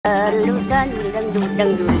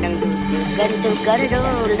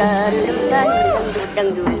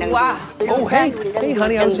Wow. Oh, hey,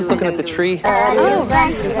 honey, I was just looking at the tree.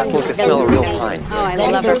 Oh, Look, the smell of real pine. oh, I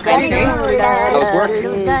love a pine tree. How's work?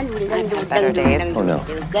 I've had better days. Oh, no.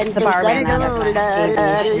 The bar ran out of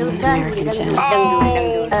aviation American gin.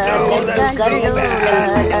 Oh, no, that's so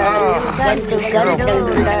bad. I'm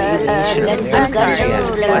sorry.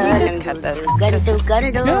 Let me just cut this. When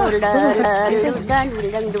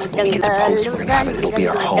we get to post, we're gonna have it. It'll be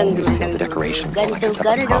our home. You'll see all the decorations, all that kind of stuff.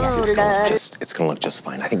 I promise you, it's gonna look just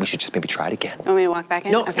fine. I think we should just maybe try it again. You want me to walk back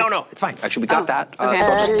in? No, Okay. no, it's fine. Actually, we got that. okay.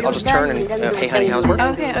 So I'll just turn and hey, honey, how's work?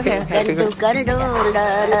 Okay. Good.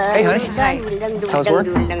 Hey, honey. Hi. How's work?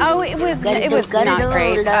 Oh, it was not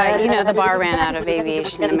great. You know, the bar ran out of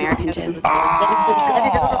aviation American gin.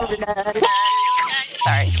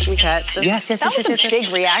 Sorry, can we cut? Yes. That was a big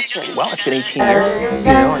reaction. Well, it's been 18 years.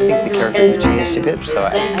 You know, I think the characters have changed a bit, so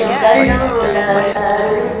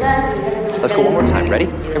let's go one more time. Ready?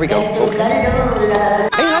 Here we go. Okay.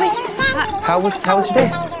 Hey, honey. How was your day?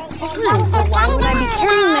 Why would I be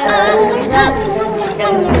carrying this?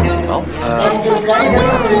 Well,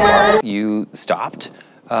 you stopped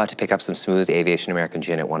to pick up some smooth aviation American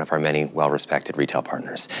gin at one of our many well-respected retail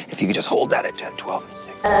partners. If you could just hold that at 10, 12, and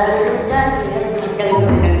 6.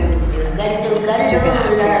 Stupid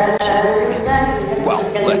affair. Well,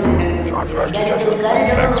 let's not rush to judgment.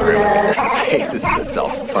 Facts are this is a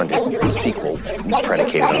self-funded sequel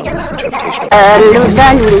predicated on this interpretation of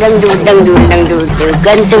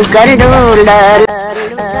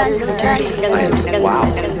wow.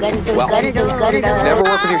 Well, never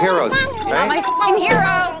work with your heroes, right? My fucking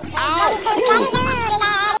hero!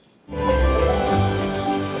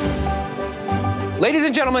 Ladies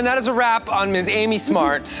and gentlemen, that is a wrap on Ms. Amy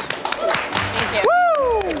Smart.